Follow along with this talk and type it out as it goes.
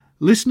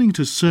Listening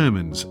to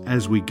sermons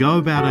as we go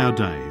about our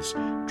days,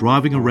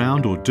 driving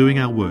around or doing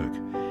our work,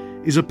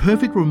 is a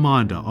perfect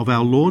reminder of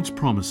our Lord's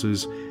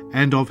promises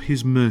and of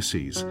His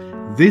mercies.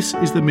 This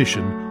is the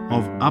mission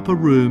of Upper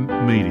Room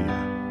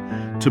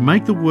Media, to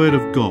make the Word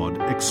of God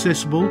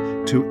accessible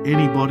to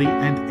anybody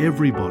and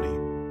everybody.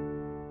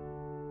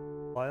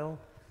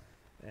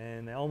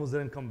 And I almost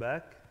didn't come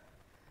back,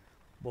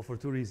 but for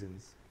two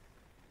reasons.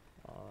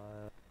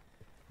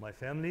 My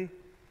family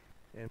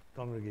and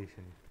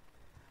congregation.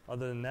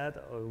 Other than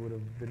that, I would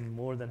have been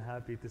more than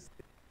happy to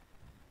stay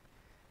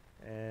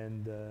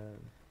and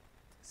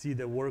see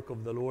the work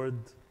of the Lord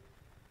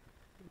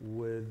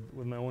with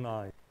my own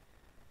eyes.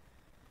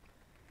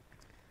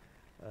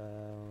 Have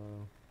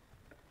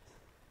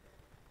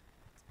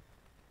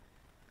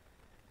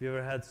you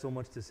ever had so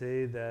much to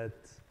say that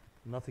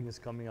nothing is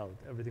coming out?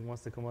 Everything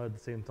wants to come out at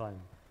the same time.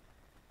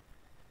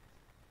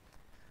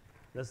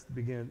 Let's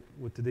begin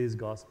with today's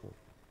gospel.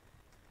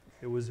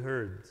 It was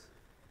heard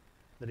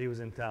that he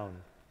was in town.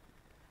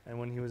 And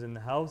when he was in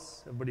the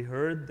house, everybody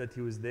heard that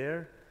he was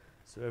there,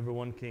 so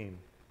everyone came.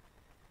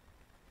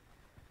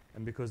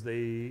 And because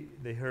they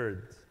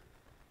heard,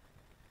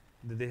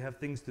 did they have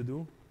things to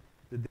do?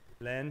 Did they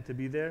plan to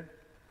be there?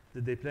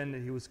 Did they plan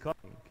that he was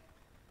coming?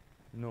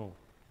 No.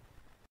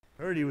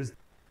 Heard he was there.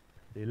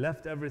 They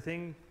left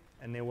everything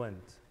and they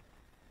went.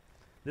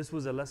 This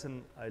was a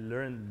lesson I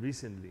learned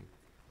recently.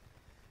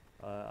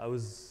 I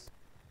was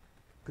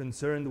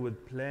concerned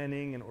with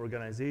planning and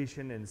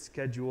organization and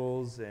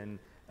schedules and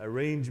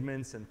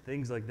arrangements and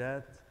things like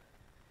that.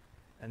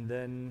 And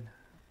then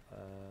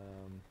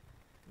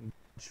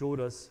showed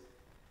us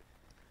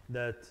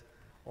that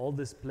all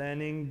this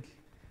planning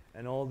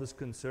and all this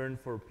concern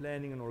for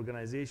planning and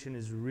organization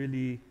is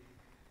really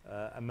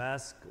a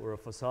mask or a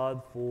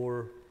facade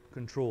for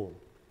control.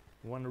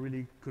 We want to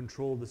really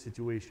control the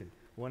situation.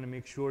 We want to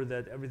make sure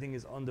that everything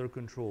is under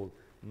control.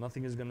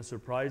 Nothing is going to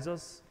surprise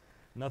us.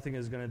 Nothing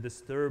is going to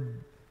disturb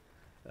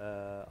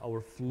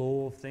our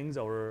flow of things,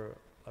 our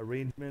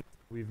arrangements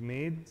we've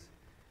made.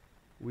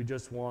 We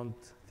just want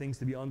things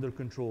to be under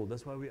control.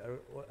 That's why we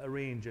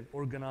arrange and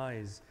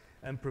organize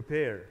and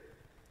prepare.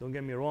 Don't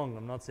get me wrong,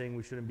 I'm not saying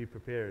we shouldn't be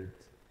prepared.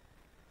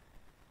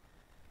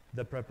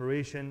 The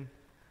preparation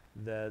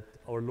that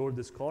our Lord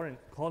is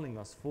calling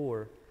us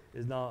for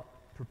is not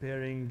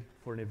preparing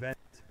for an event,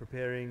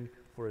 preparing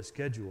for a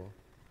schedule.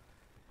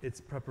 It's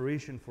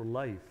preparation for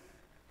life,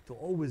 to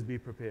always be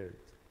prepared.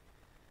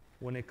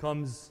 When it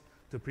comes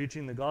to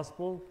preaching the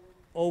gospel,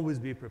 always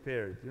be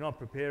prepared. You're not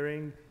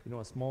preparing,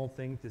 a small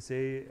thing to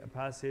say, a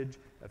passage,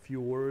 a few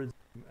words,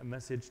 a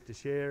message to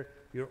share.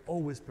 You're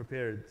always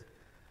prepared.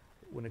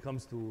 When it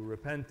comes to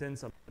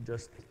repentance, I'm not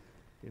just,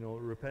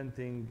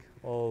 repenting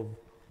of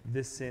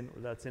this sin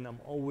or that sin. I'm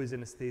always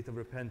in a state of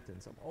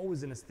repentance. I'm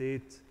always in a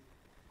state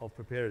of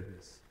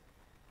preparedness.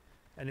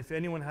 And if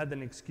anyone had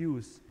an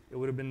excuse, it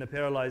would have been the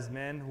paralyzed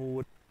man who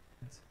would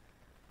have said,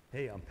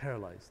 hey, I'm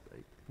paralyzed.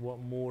 Like, what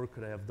more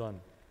could I have done?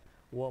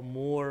 What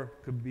more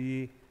could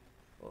be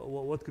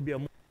what could be a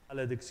more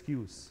valid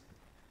excuse?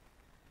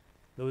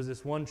 There was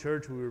this one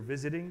church we were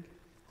visiting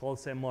called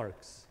St.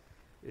 Mark's.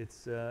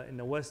 It's in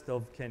the west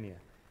of Kenya.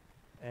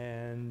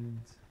 And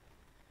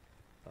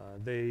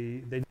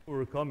they knew we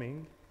were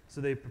coming, so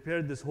they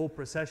prepared this whole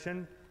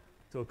procession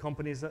to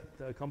accompany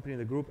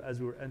the group as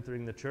we were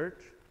entering the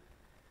church.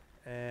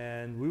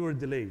 And we were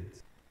delayed.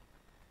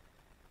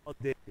 All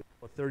day,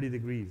 about 30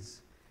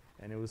 degrees.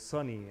 And it was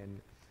sunny.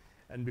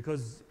 And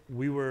because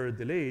we were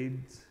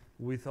delayed,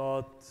 we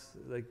thought,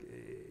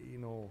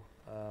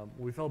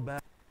 we felt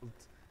bad,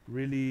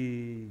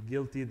 really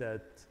guilty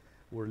that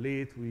we're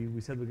late.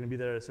 We said we're going to be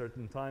there at a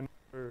certain time.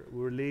 We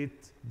were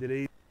late,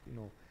 delayed,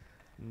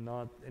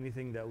 not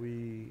anything that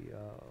we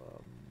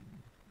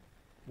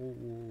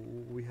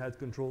had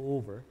control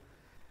over.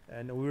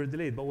 And we were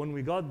delayed. But when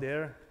we got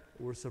there,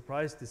 we were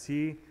surprised to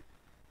see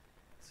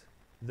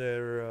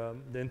the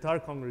entire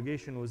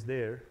congregation was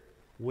there,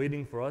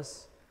 waiting for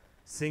us,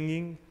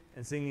 singing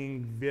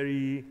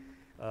very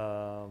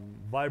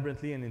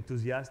vibrantly and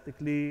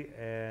enthusiastically,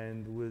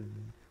 and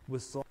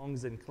with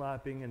songs and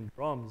clapping and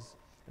drums.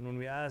 And when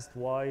we asked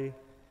why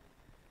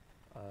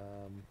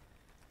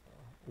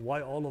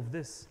all of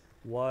this,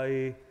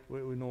 why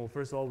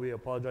first of all we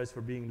apologize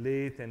for being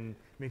late and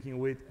making you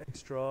wait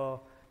extra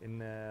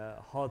in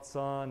hot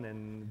sun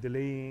and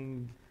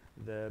delaying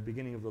the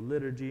beginning of the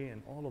liturgy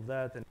and all of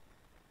that, and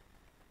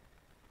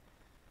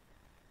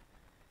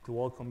to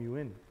welcome you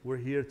in. We're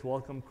here to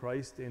welcome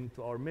Christ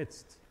into our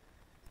midst.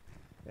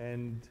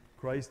 And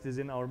Christ is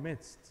in our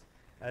midst,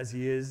 as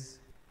He is.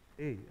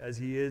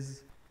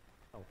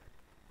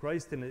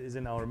 Christ is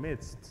in our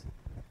midst.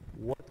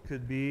 What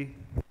could be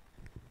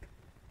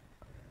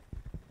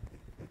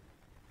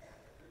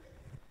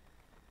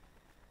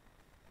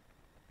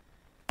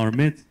our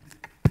midst?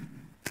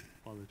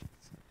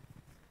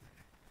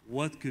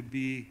 What could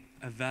be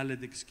a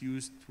valid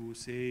excuse to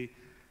say,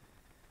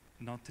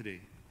 not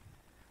today,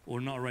 or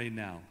not right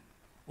now,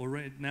 or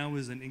right now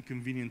is an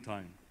inconvenient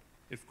time?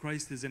 If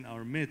Christ is in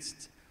our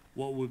midst,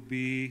 what would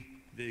be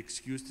the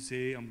excuse to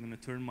say, I'm going to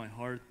turn my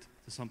heart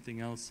to something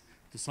else,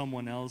 to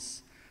someone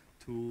else,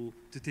 to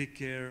take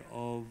care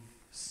of,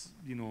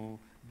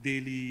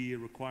 daily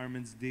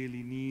requirements,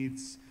 daily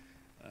needs.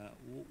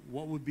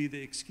 What would be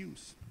the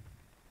excuse?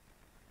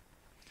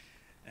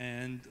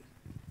 And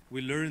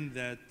we learned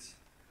that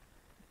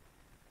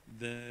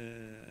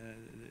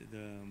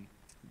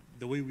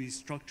the way we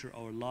structure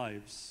our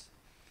lives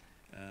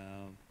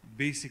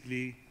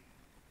basically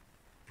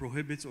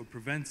prohibits or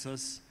prevents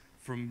us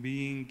from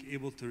being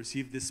able to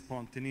receive this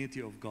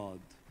spontaneity of God.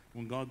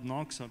 When God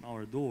knocks on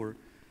our door,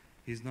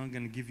 He's not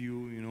going to give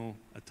you,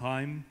 a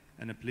time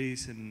and a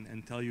place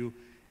and tell you,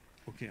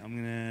 okay, I'm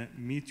going to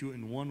meet you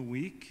in 1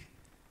 week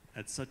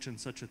at such and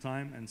such a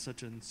time and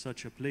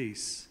such a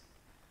place,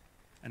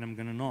 and I'm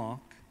going to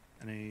knock,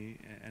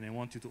 and I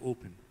want you to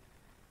open.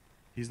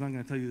 He's not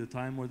going to tell you the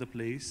time or the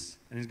place,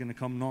 and He's going to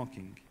come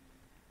knocking.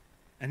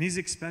 And He's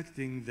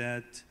expecting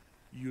that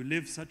you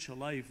live such a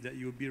life that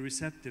you'll be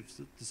receptive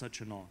to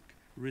such a knock,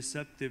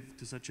 receptive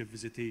to such a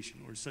visitation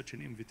or such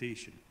an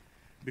invitation.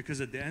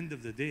 Because at the end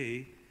of the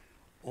day,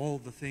 all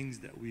the things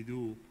that we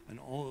do and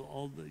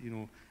all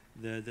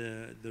the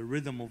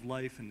rhythm of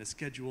life and the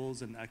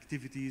schedules and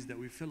activities that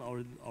we fill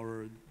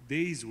our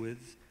days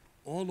with,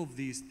 all of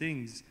these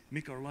things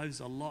make our lives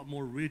a lot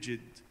more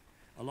rigid,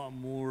 a lot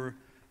more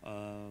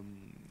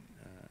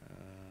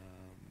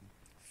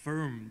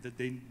firm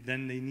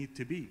than they need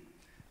to be.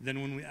 Then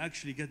when we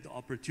actually get the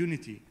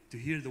opportunity to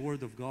hear the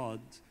Word of God,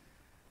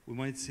 we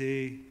might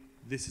say,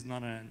 this is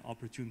not an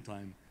opportune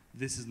time.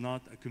 This is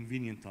not a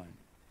convenient time.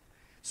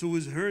 So it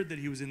was heard that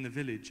he was in the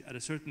village at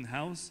a certain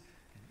house,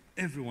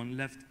 and everyone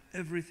left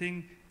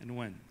everything and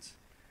went.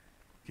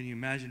 Can you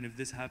imagine if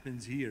this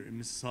happens here in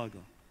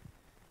Mississauga?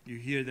 You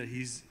hear that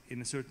he's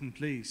in a certain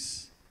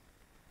place.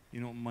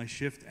 My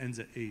shift ends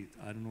at 8.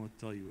 I don't know what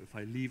to tell you. If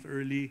I leave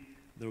early,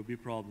 there will be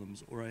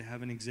problems, or I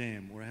have an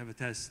exam, or I have a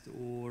test,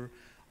 or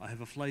I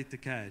have a flight to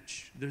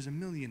catch. There's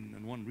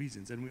 1,000,001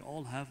 reasons, and we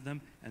all have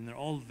them, and they're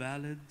all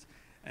valid,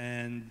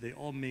 and they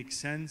all make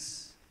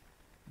sense.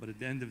 But at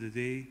the end of the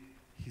day,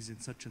 he's in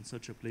such and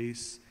such a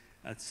place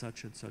at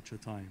such and such a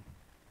time.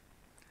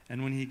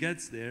 And when he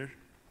gets there,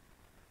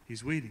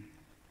 he's waiting.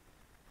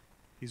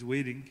 He's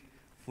waiting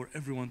for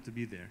everyone to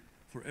be there,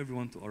 for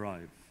everyone to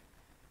arrive.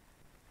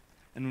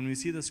 And when we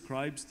see the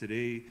scribes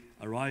today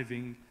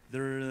arriving,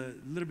 they're a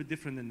little bit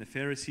different than the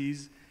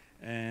Pharisees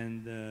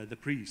and the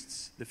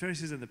priests. The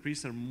Pharisees and the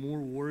priests are more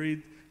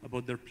worried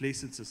about their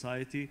place in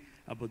society,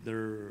 about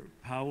their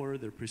power,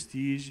 their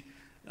prestige,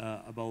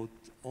 about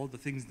all the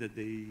things that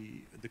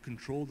the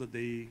control that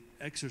they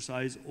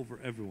exercise over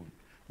everyone.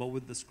 But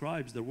with the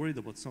scribes, they're worried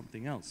about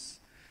something else.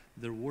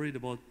 They're worried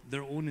about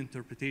their own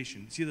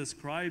interpretation. See, the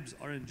scribes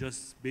aren't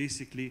just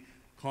basically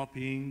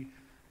copying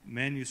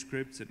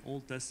manuscripts and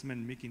Old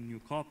Testament, making new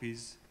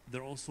copies.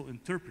 They're also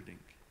interpreting.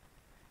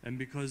 And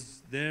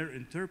because they're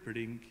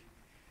interpreting,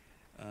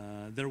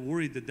 they're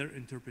worried that their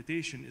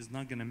interpretation is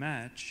not going to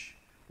match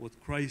what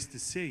Christ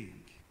is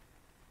saying.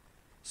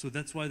 So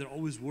that's why they're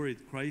always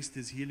worried. Christ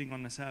is healing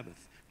on the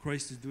Sabbath.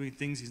 Christ is doing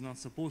things He's not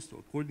supposed to,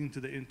 according to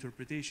the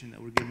interpretation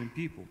that we're giving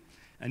people.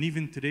 And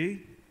even today,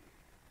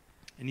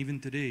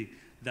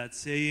 that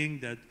saying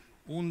that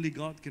only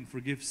God can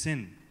forgive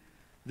sin,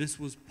 this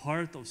was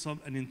part of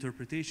an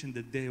interpretation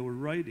that they were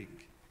writing.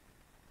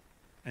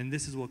 And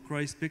this is what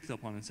Christ picked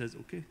up on and says,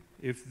 okay,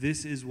 if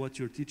this is what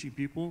you're teaching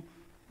people,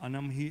 and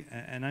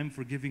I'm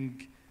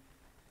forgiving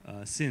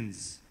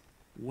sins,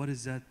 what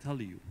does that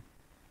tell you?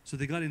 So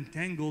they got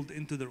entangled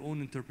into their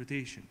own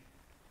interpretation.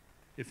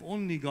 If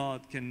only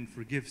God can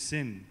forgive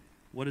sin,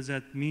 what does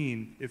that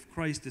mean if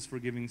Christ is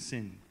forgiving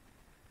sin?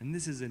 And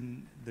this is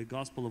in the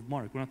Gospel of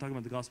Mark. We're not talking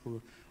about the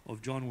Gospel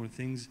of John, where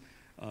things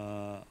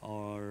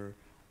are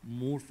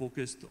more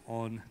focused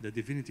on the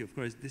divinity of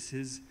Christ. This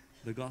is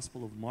the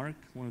Gospel of Mark,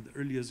 one of the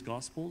earliest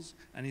Gospels,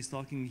 and he's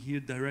talking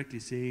here directly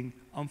saying,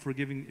 I'm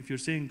forgiving. If you're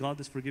saying God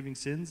is forgiving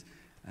sins,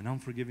 and I'm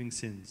forgiving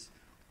sins,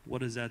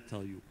 what does that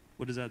tell you?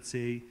 What does that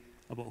say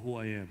about who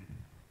I am?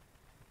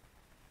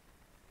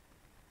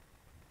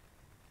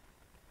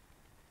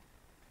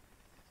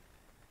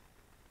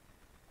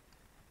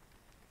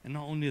 And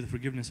not only the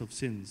forgiveness of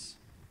sins,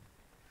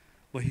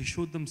 but he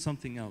showed them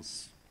something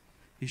else.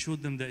 He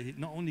showed them that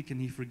not only can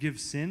he forgive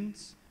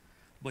sins,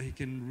 but he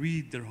can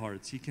read their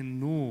hearts. He can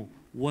know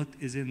what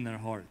is in their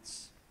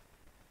hearts.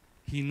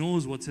 He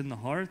knows what's in the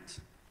heart,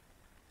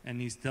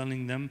 and he's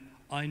telling them,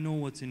 I know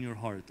what's in your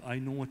heart. I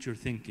know what you're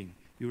thinking.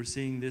 You're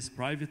saying this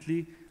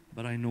privately,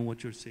 but I know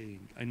what you're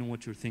saying. I know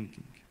what you're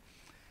thinking.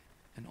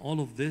 And all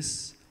of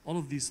these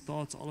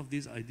thoughts, all of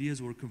these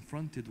ideas we're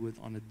confronted with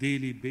on a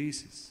daily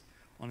basis.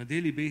 On a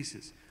daily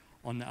basis.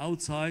 On the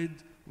outside,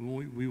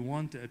 we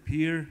want to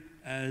appear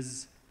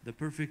as the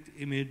perfect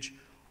image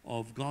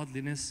of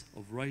godliness,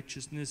 of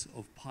righteousness,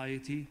 of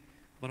piety.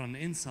 But on the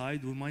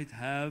inside, we might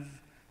have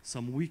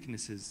some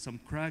weaknesses, some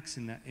cracks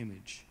in that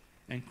image.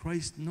 And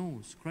Christ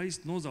knows.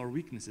 Christ knows our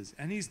weaknesses.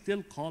 And He's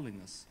still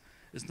calling us.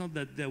 It's not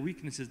that the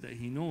weaknesses that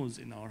He knows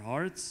in our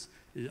hearts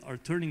are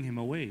turning Him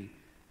away.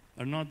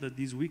 Or not that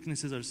these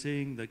weaknesses are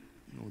saying that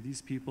no,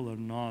 these people are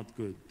not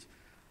good.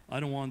 I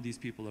don't want these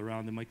people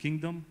around in my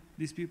kingdom.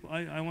 These people,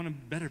 I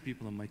want better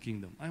people in my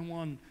kingdom. I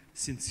want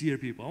sincere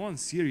people. I want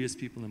serious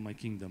people in my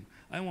kingdom.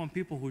 I want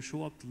people who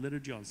show up to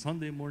liturgy on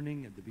Sunday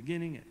morning at the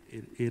beginning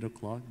at 8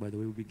 o'clock. By the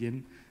way, we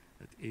begin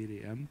at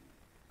 8 a.m.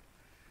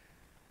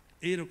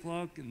 8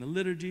 o'clock in the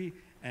liturgy,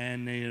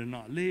 and they're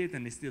not late,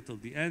 and they stay till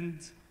the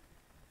end.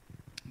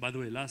 By the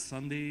way, last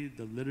Sunday,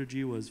 the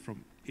liturgy was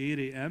from 8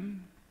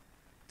 a.m.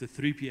 to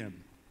 3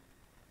 p.m.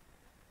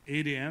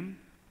 8 a.m.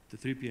 to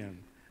 3 p.m.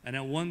 And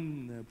at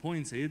one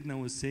point, Sayyidina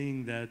was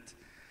saying that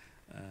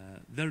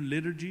their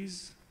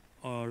liturgies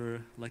are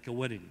like a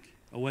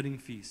wedding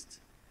feast.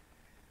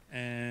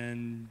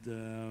 And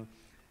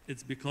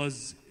it's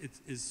because it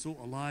is so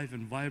alive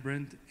and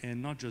vibrant,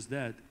 and not just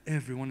that,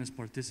 everyone is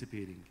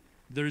participating.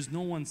 There is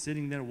no one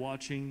sitting there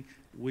watching,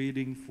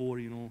 waiting for,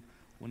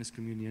 when is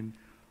communion.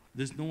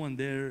 There's no one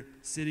there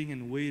sitting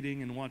and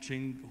waiting and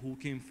watching who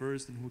came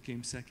first and who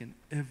came second.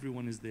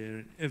 Everyone is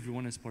there,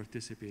 everyone is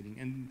participating.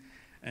 And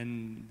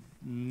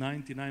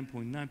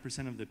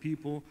 99.9% of the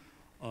people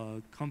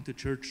come to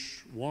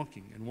church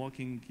walking,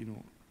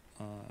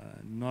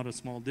 not a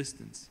small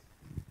distance,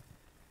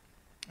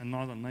 and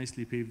not on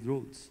nicely paved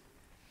roads.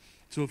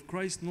 So if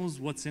Christ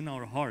knows what's in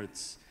our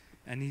hearts,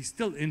 and He's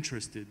still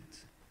interested,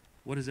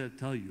 what does that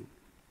tell you?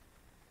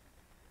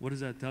 What does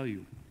that tell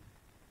you?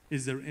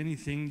 Is there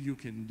anything you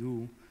can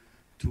do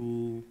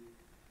to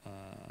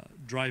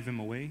drive Him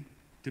away,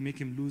 to make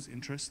Him lose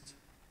interest?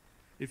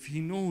 If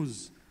He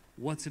knows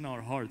what's in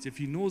our hearts, if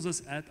He knows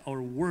us at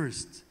our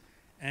worst,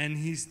 and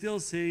He's still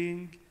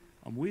saying,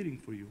 I'm waiting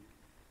for you,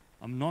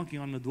 I'm knocking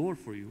on the door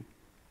for you.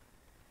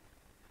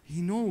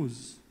 He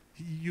knows.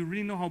 You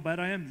really know how bad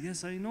I am?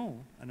 Yes, I know.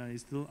 And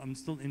I'm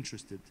still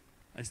interested.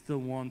 I still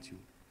want you.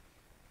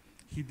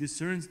 He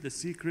discerns the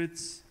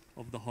secrets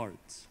of the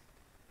heart.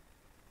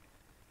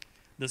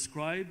 The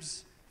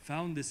scribes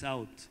found this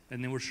out,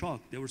 and they were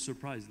shocked. They were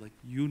surprised. Like,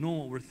 you know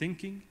what we're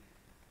thinking?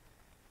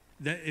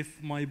 That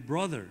if my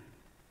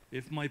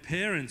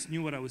parents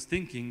knew what I was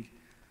thinking,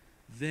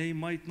 they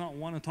might not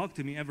want to talk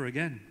to me ever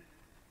again.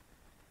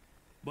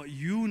 But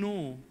you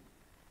know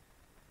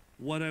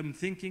what I'm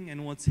thinking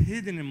and what's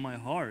hidden in my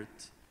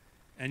heart,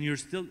 and you're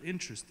still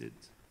interested.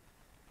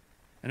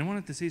 And I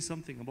wanted to say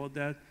something about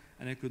that,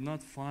 and I could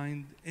not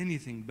find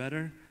anything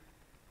better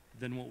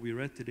than what we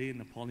read today in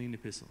the Pauline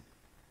epistle.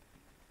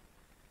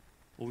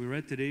 What we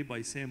read today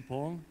by St.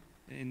 Paul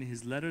in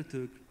his letter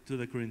to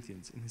the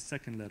Corinthians, in his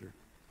second letter.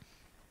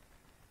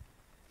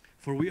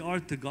 For we are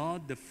to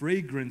God the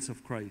fragrance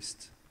of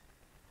Christ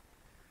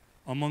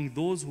among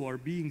those who are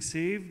being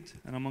saved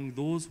and among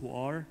those who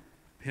are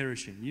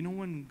perishing. You know,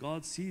 when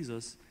God sees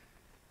us,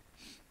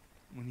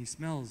 when He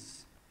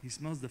smells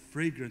the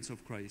fragrance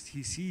of Christ.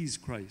 He sees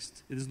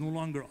Christ. It is no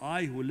longer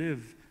I who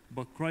live,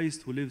 but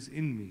Christ who lives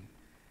in me.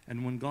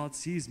 And when God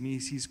sees me, He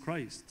sees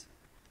Christ.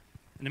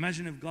 And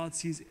imagine if God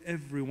sees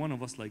every one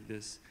of us like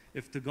this.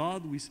 If to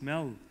God we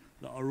smell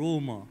the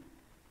aroma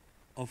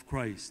of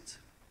Christ,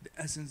 the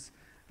essence,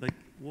 like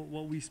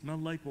what we smell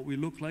like, what we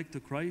look like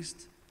to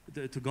Christ,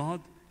 to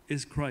God,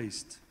 is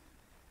Christ.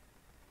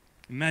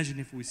 Imagine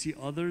if we see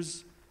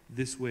others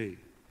this way.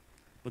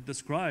 But the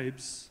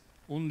scribes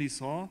only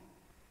saw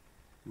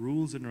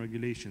rules and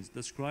regulations.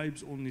 The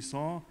scribes only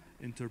saw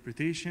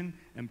interpretation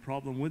and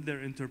problem with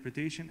their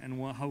interpretation, and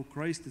how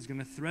Christ is going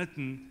to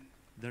threaten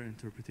their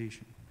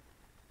interpretation.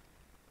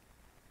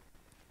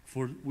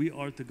 For we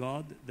are to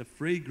God the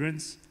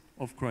fragrance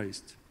of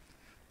Christ.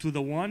 To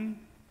the one,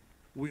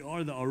 we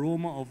are the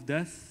aroma of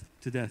death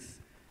to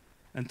death,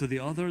 and to the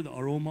other, the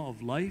aroma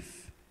of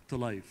life to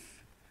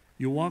life.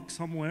 You walk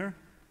somewhere,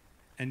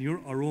 and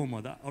your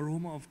aroma, that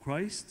aroma of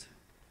Christ,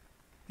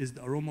 is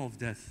the aroma of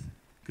death,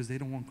 because they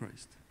don't want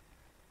Christ.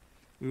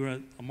 We were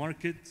at a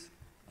market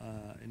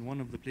in one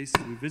of the places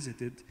we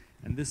visited,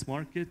 and this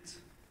market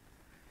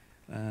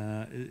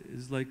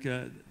is like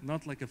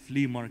not like a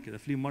flea market. A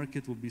flea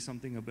market would be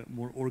something a bit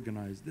more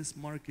organized. This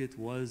market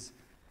was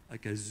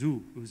like a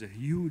zoo. It was a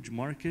huge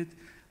market.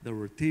 There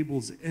were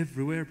tables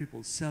everywhere,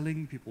 people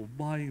selling, people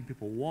buying,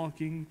 people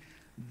walking.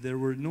 There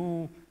were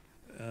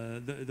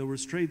there were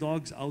stray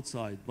dogs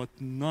outside, but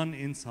none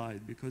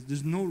inside, because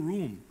there's no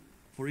room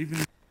for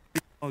even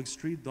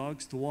street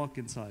dogs to walk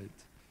inside.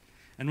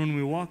 And when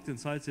we walked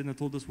inside, Sayyidina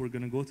told us we're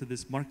going to go to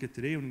this market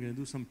today and we're going to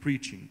do some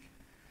preaching.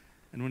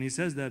 And when he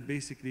says that,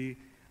 basically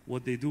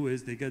what they do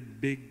is they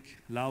get big,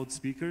 loud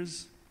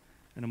speakers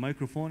and a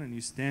microphone, and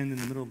you stand in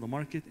the middle of the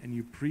market and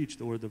you preach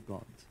the word of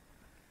God.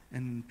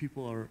 And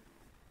people are,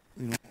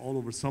 all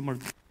over. Some are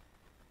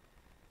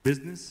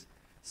business,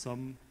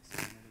 some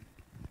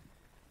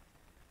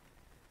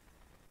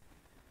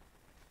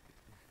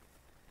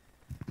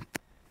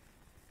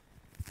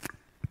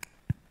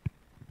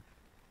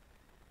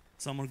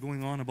are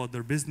going on about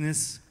their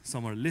business,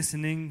 some are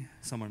listening,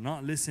 some are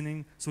not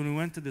listening. So when we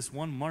went to this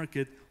one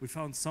market, we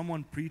found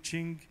someone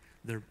preaching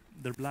their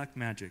black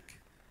magic.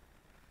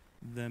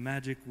 The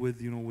magic with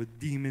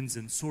demons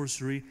and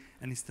sorcery,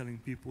 and he's telling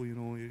people,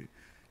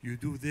 you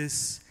do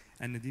this,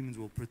 and the demons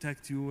will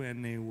protect you,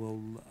 and they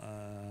will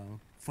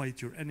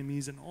fight your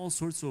enemies, and all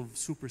sorts of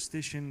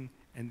superstition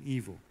and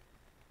evil.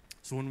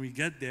 So when we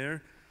get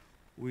there,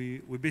 we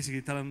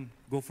basically tell him,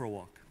 go for a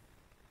walk.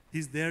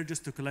 He's there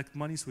just to collect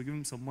money, so we give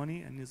him some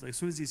money, and he's like, as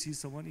soon as he sees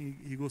some money,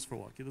 he goes for a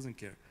walk. He doesn't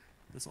care.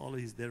 That's all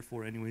he's there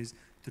for anyways,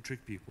 to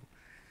trick people.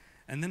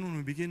 And then when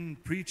we begin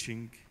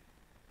preaching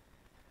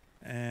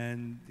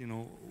and,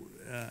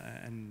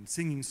 and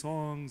singing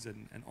songs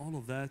and all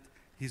of that,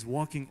 he's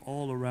walking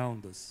all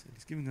around us. And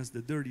he's giving us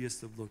the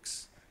dirtiest of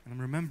looks. And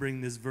I'm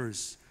remembering this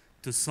verse.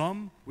 To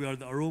some, we are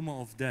the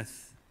aroma of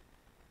death.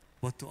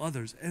 But to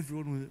others,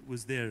 everyone who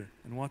was there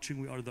and watching,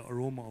 we are the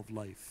aroma of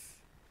life.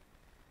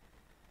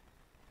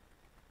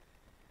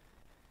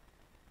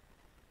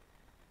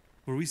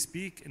 For we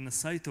speak in the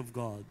sight of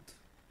God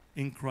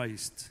in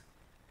Christ.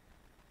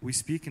 We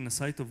speak in the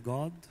sight of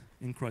God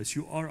in Christ.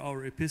 You are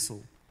our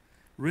epistle,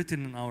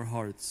 written in our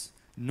hearts,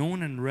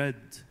 known and read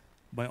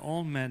by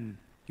all men.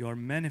 You are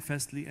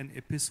manifestly an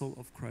epistle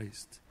of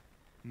Christ.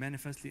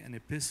 Manifestly an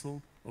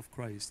epistle of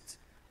Christ.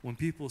 When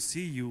people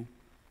see you,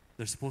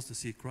 they're supposed to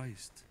see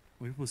Christ.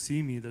 When people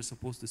see me, they're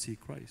supposed to see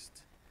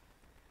Christ.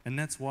 And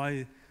that's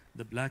why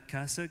the black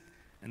cassock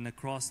and the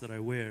cross that I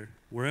wear,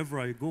 wherever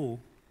I go,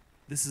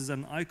 this is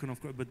an icon of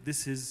Christ, but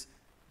this is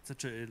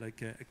such a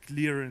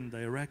clear and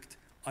direct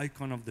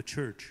icon of the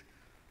church.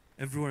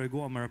 Everywhere I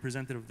go, I'm a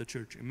representative of the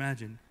church.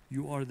 Imagine,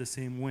 you are the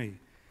same way.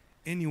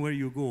 Anywhere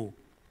you go,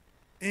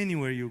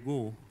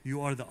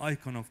 you are the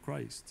icon of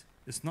Christ.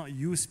 It's not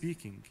you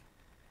speaking.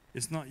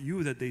 It's not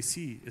you that they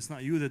see. It's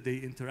not you that they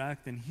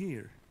interact and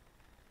hear.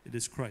 It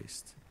is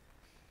Christ.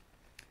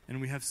 And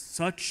we have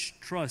such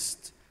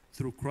trust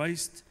through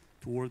Christ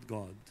toward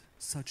God.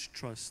 Such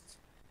trust.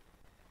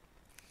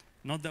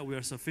 Not that we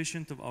are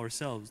sufficient of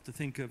ourselves to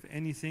think of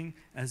anything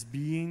as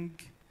being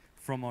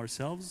from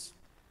ourselves.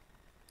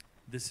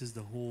 This is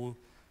the whole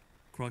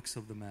crux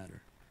of the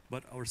matter.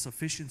 But our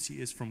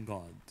sufficiency is from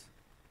God.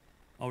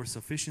 Our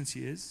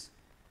sufficiency is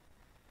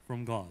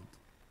from God.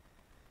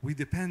 We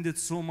depended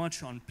so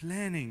much on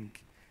planning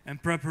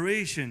and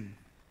preparation.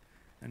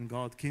 And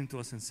God came to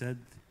us and said,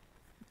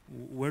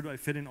 where do I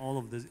fit in all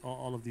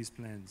of these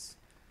plans?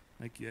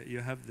 Like you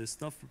have this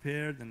stuff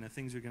prepared and the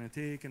things you're going to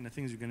take and the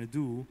things you're going to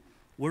do.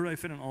 Where do I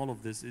fit in all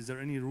of this? Is there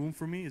any room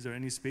for me? Is there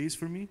any space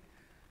for me?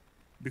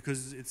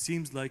 Because it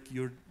seems like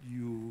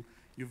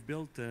you've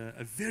built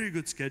a very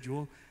good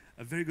schedule,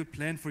 a very good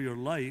plan for your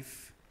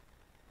life.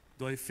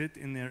 Do I fit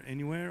in there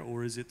anywhere?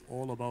 Or is it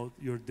all about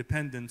your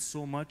dependence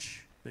so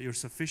much that your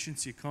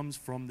sufficiency comes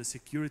from the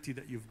security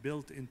that you've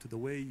built into the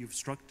way you've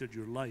structured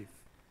your life?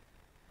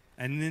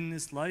 And in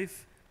this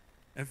life,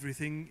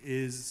 everything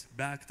is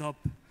backed up.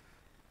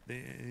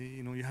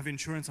 You have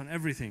insurance on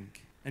everything.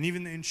 And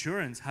even the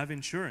insurance have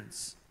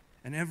insurance.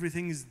 And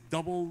everything is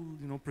double,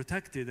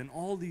 protected. And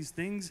all these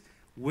things,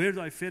 where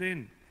do I fit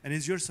in? And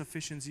is your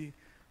sufficiency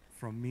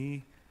from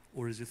me,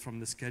 or is it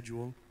from the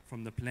schedule,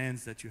 from the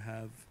plans that you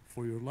have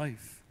for your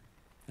life?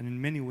 And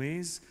in many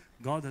ways,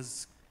 God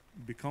has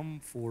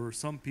become, for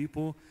some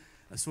people,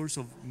 a source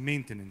of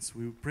maintenance.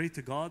 We pray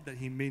to God that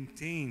He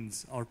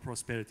maintains our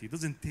prosperity. He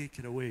doesn't take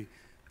it away.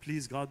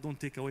 Please, God, don't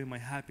take away my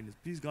happiness.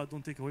 Please, God,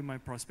 don't take away my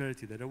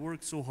prosperity that I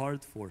worked so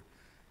hard for.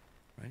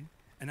 Right?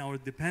 And our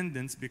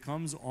dependence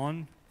becomes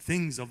on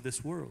things of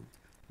this world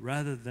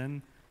rather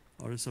than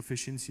our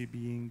sufficiency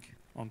being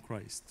on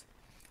Christ.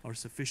 Our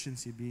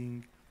sufficiency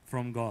being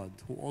from God,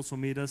 who also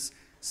made us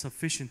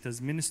sufficient as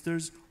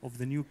ministers of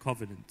the new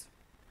covenant.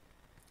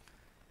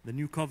 The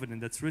new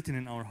covenant that's written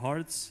in our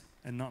hearts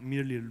and not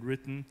merely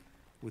written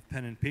with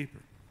pen and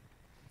paper.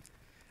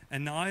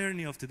 And the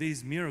irony of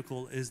today's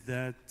miracle is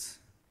that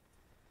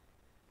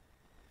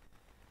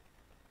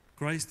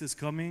Christ is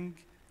coming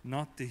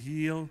not to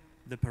heal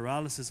the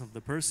paralysis of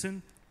the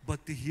person,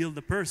 but to heal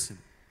the person.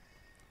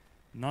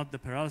 Not the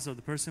paralysis of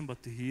the person,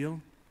 but to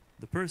heal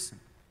the person.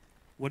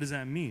 What does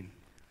that mean?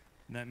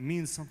 That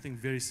means something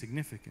very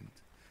significant.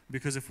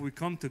 Because if we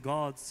come to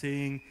God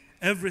saying,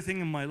 everything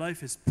in my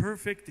life is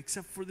perfect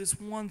except for this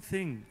one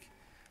thing,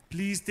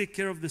 please take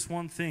care of this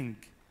one thing,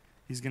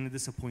 He's going to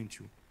disappoint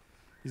you.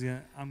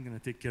 I'm going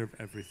to take care of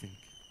everything.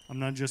 I'm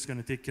not just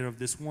going to take care of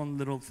this one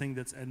little thing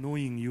that's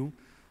annoying you.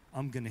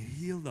 I'm going to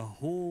heal the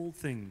whole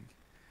thing.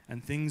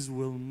 And things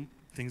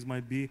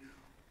might be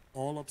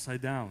all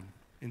upside down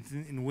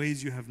in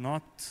ways you have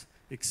not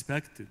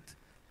expected.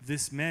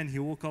 This man, he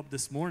woke up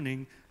this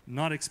morning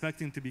not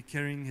expecting to be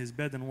carrying his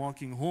bed and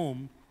walking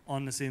home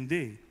on the same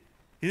day.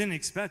 He didn't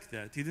expect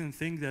that. He didn't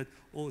think that,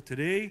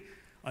 today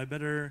I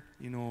better,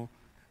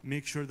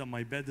 make sure that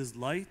my bed is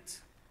light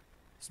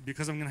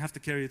because I'm going to have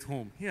to carry it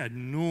home. He had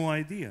no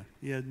idea.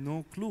 He had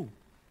no clue.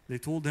 They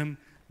told him,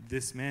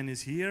 this man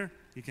is here.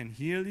 He can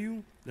heal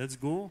you. Let's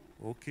go.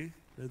 Okay,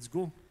 let's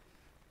go.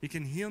 He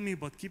can heal me,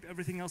 but keep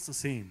everything else the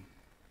same.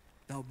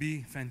 That would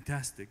be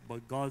fantastic.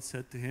 But God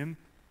said to him,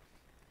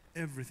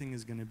 everything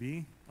is going to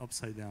be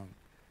upside down.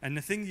 And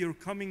the thing that you're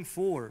coming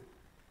for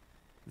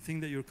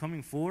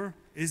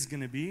is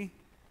going to be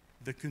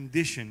the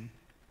condition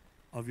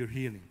of your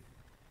healing.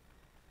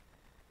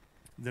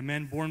 The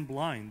man born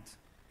blind,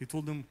 He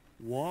told him,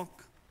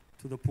 walk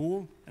to the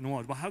pool and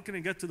wash. But how can I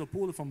get to the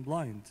pool if I'm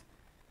blind?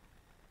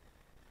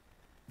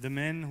 The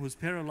man who's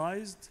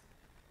paralyzed,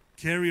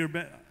 carry your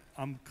bed.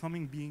 I'm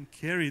coming being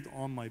carried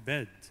on my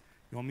bed.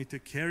 You want me to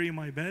carry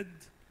my bed?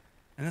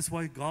 And that's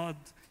why God,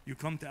 you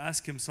come to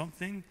ask him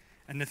something,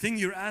 and the thing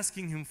you're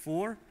asking him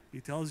for,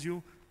 he tells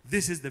you,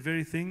 this is the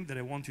very thing that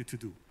I want you to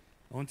do.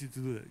 I want you to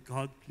do that.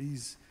 God,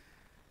 please,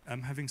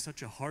 I'm having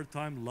such a hard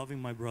time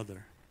loving my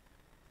brother.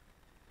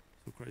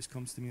 So Christ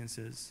comes to me and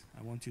says,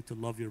 I want you to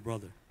love your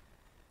brother.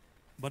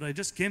 But I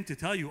just came to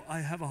tell you, I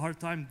have a hard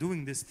time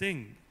doing this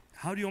thing.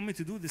 How do you want me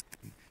to do this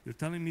thing? You're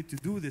telling me to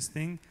do this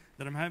thing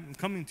that I'm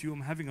coming to you,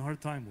 I'm having a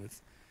hard time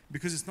with.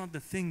 Because it's not the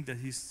thing that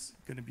he's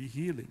going to be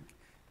healing.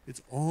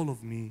 It's all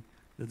of me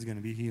that's going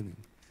to be healing.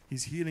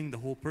 He's healing the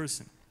whole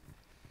person.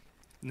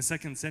 In the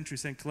 2nd century,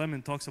 St.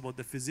 Clement talks about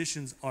the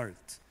physician's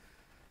art.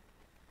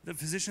 The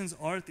physician's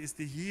art is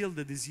to heal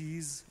the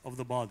disease of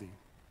the body.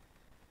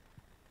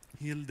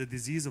 Heal the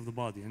disease of the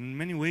body. And in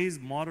many ways,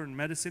 modern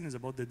medicine is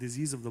about the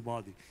disease of the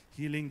body.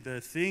 Healing the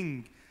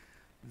thing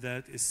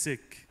that is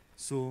sick.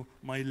 So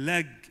my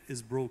leg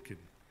is broken.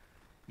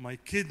 My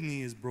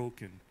kidney is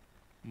broken.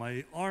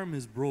 My arm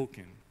is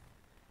broken.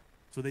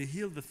 So they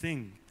heal the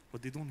thing,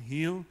 but they don't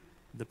heal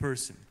the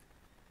person.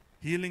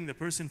 Healing the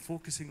person,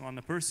 focusing on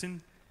the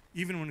person,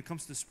 even when it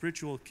comes to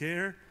spiritual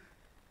care,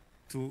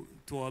 to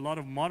a lot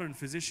of modern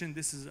physicians,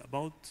 this is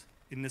about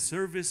in the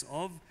service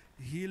of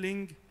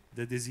healing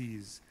the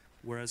disease.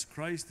 Whereas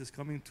Christ is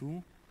coming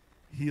to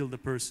heal the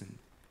person.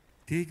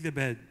 Take the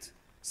bed.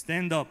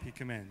 Stand up, he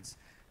commands.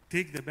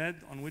 Take the bed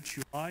on which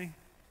you lie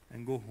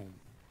and go home.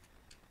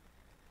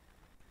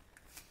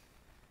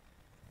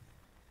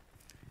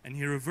 And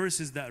he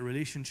reverses that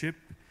relationship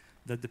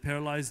that the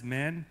paralyzed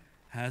man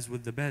has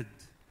with the bed.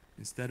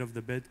 Instead of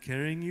the bed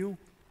carrying you,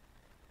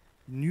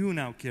 you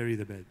now carry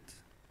the bed.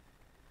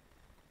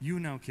 You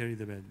now carry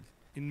the bed.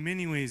 In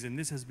many ways, and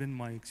this has been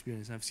my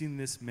experience, I've seen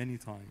this many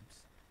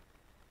times.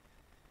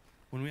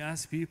 When we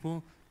ask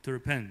people to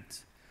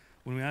repent,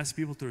 when we ask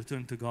people to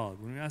return to God,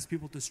 when we ask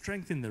people to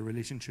strengthen their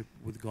relationship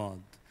with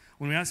God,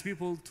 when we ask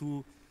people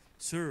to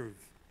serve,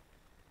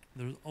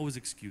 there's always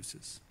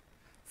excuses.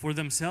 For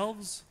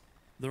themselves,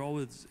 there are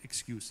always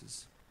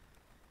excuses.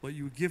 But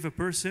you give a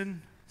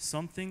person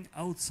something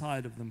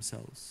outside of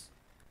themselves,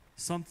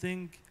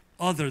 something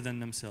other than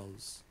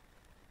themselves,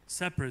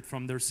 separate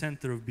from their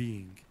center of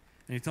being.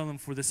 And you tell them,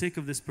 for the sake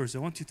of this person,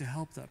 I want you to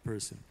help that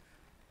person.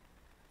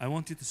 I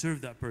want you to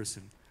serve that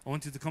person. I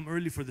want you to come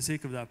early for the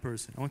sake of that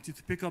person. I want you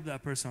to pick up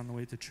that person on the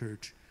way to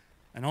church.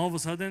 And all of a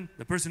sudden,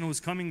 the person who was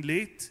coming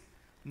late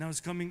now is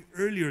coming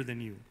earlier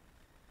than you.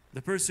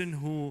 The person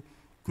who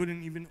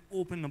couldn't even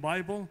open the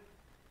Bible,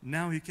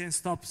 now he can't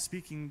stop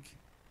speaking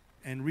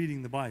and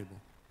reading the Bible.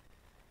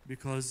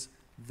 Because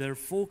their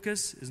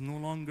focus is no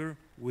longer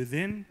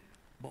within,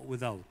 but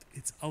without.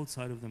 It's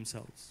outside of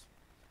themselves.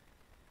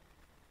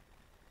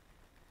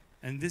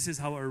 And this is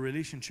how our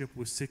relationship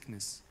with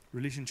sickness,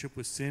 relationship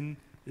with sin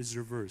is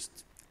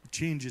reversed. It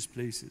changes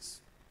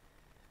places.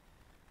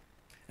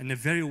 And the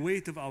very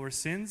weight of our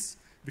sins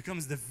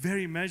becomes the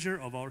very measure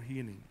of our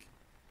healing.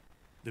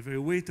 The very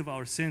weight of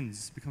our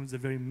sins becomes the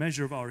very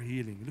measure of our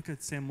healing. Look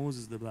at St.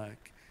 Moses the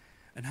Black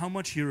and how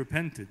much he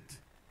repented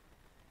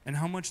and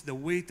how much the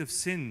weight of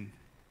sin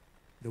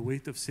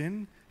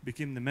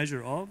became the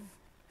measure of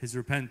his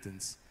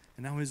repentance.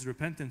 And now his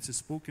repentance is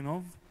spoken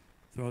of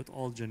throughout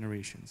all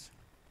generations.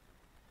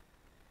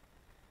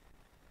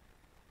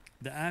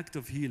 The act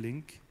of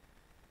healing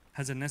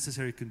has a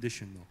necessary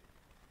condition though.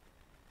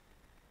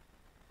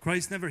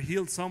 Christ never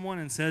healed someone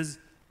and says,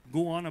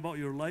 go on about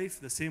your life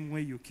the same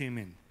way you came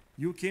in.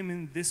 You came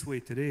in this way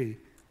today.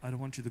 I don't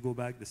want you to go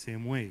back the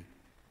same way.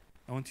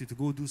 I want you to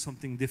go do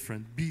something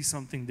different. Be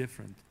something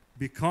different.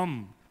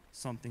 Become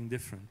something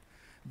different.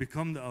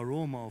 Become the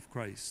aroma of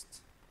Christ.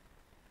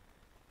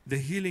 The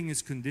healing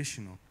is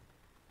conditional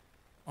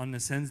on the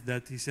sense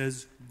that he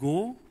says,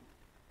 go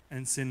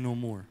and sin no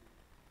more.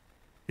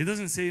 He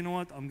doesn't say, you know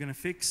what, I'm going to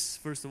fix,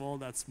 first of all,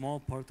 that small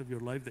part of your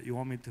life that you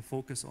want me to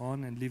focus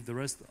on and leave the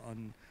rest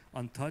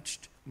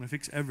untouched. I'm going to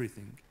fix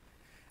everything.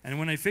 And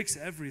when I fix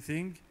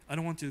everything, I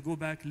don't want you to go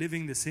back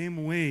living the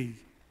same way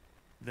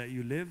that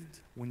you lived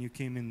when you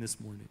came in this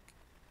morning.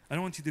 I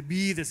don't want you to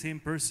be the same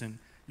person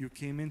you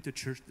came into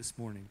church this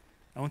morning.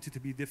 I want you to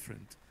be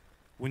different.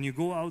 When you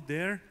go out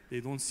there, they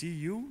don't see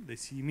you, they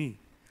see me.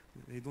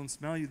 They don't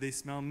smell you, they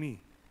smell me.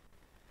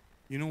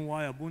 You know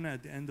why Abuna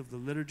at the end of the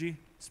liturgy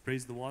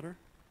sprays the water?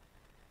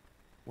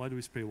 Why do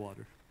we spray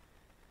water?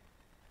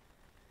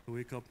 To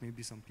wake up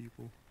maybe some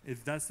people.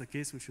 If that's the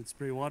case, we should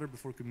spray water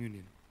before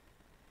communion.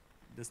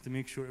 Just to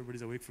make sure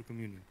everybody's awake for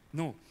communion.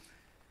 No.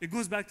 It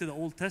goes back to the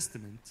Old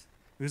Testament.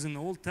 Because in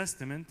the Old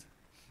Testament,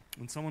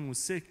 when someone was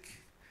sick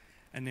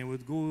and they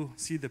would go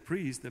see the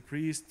priest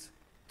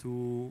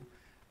to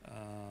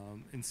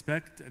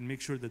inspect and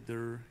make sure that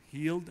they're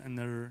healed and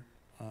they're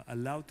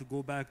allowed to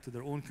go back to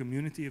their own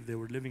community if they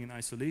were living in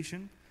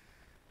isolation,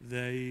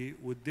 they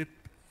would dip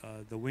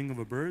the wing of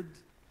a bird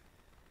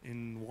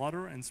in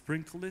water and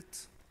sprinkle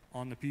it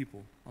on the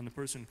people, on the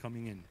person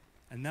coming in.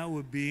 And that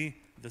would be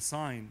the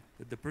sign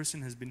that the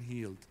person has been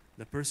healed.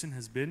 The person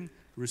has been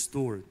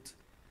restored.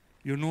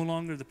 You're no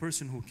longer the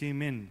person who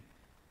came in.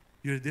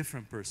 You're a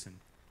different person.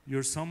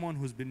 You're someone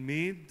who's been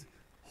made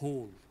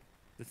whole.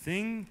 The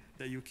thing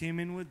that you came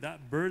in with,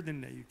 that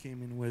burden that you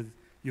came in with,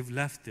 you've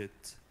left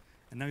it.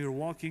 And now you're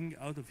walking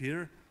out of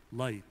here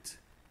light.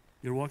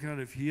 You're walking out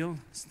of here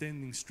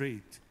standing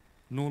straight.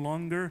 No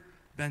longer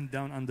bent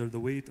down under the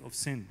weight of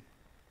sin.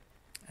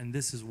 And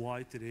this is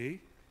why today,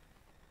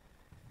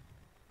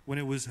 when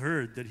it was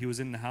heard that he was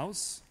in the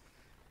house,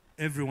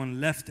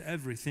 everyone left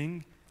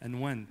everything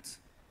and went.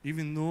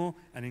 Even though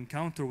an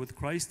encounter with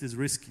Christ is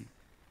risky.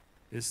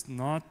 It's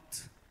not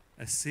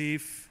a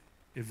safe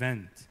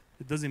event.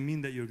 It doesn't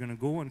mean that you're going to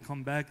go and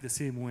come back the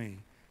same way.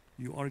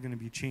 You are going to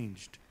be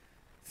changed.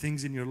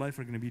 Things in your life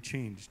are going to be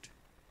changed.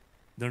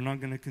 They're not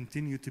going to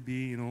continue to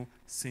be,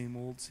 same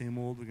old, same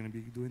old. We're going to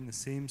be doing the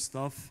same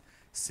stuff,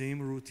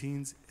 same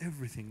routines,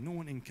 everything. No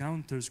one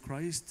encounters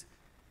Christ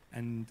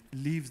and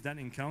leaves that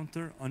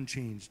encounter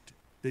unchanged.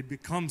 They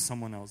become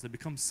someone else. They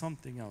become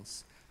something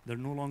else. They're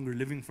no longer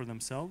living for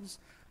themselves,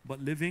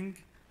 but living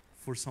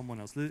for someone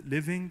else.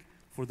 Living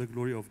for the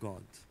glory of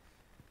God.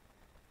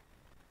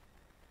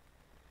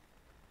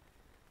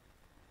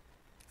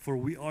 For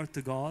we are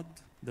to God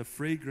the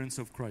fragrance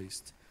of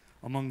Christ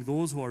among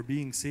those who are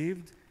being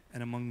saved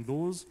and among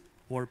those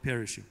who are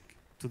perishing.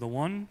 To the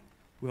one,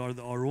 we are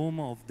the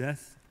aroma of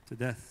death to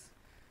death,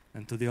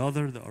 and to the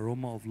other, the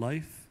aroma of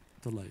life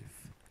to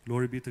life.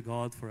 Glory be to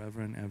God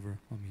forever and ever.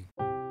 Amen.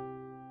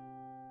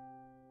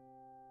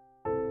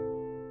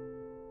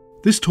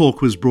 This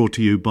talk was brought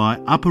to you by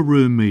Upper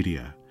Room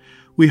Media.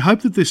 We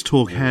hope that this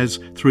talk has,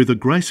 through the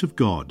grace of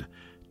God,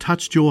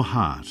 touched your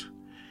heart,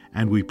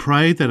 and we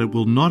pray that it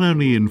will not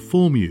only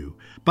inform you,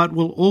 but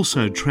will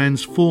also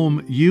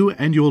transform you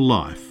and your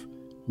life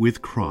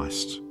with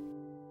Christ.